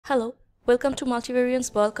Hello, welcome to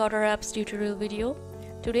Multivariants-Bulk Order App's tutorial video.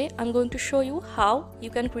 Today I'm going to show you how you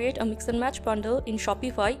can create a mix and match bundle in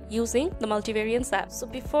Shopify using the Multivariants app. So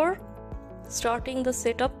before starting the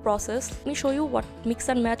setup process, let me show you what mix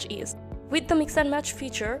and match is. With the mix and match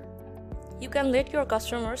feature, you can let your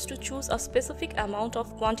customers to choose a specific amount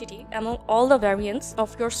of quantity among all the variants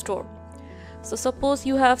of your store. So suppose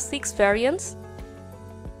you have 6 variants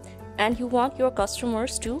and you want your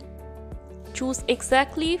customers to choose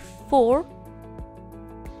exactly 4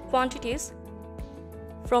 quantities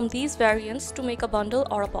from these variants to make a bundle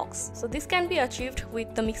or a box. So this can be achieved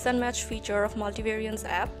with the mix and match feature of Multivariants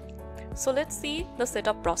app. So let's see the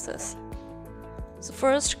setup process. So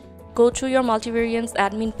first, go to your Multivariants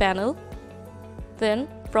admin panel. Then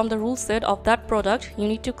from the rule set of that product, you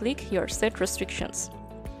need to click here, set restrictions.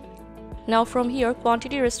 Now from here,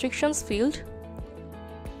 quantity restrictions field,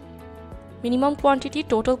 minimum quantity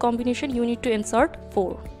total combination, you need to insert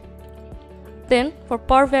 4. Then for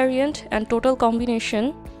per variant and total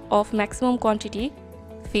combination of maximum quantity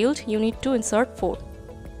field, you need to insert 4.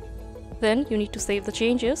 Then you need to save the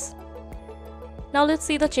changes. Now let's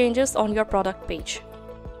see the changes on your product page.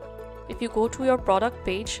 If you go to your product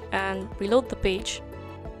page and reload the page,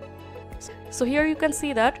 so here you can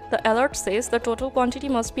see that the alert says the total quantity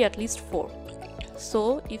must be at least 4.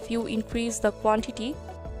 So if you increase the quantity,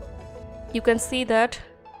 you can see that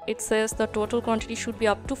it says the total quantity should be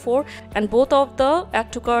up to 4 and both of the add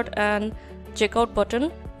to cart and checkout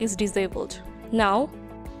button is disabled. Now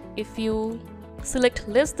if you select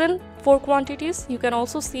less than 4 quantities, you can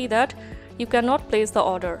also see that you cannot place the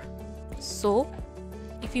order. So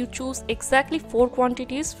if you choose exactly 4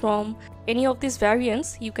 quantities from any of these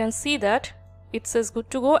variants, you can see that it says good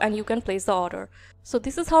to go and you can place the order. So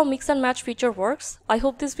this is how mix and match feature works. I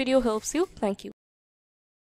hope this video helps you. Thank you.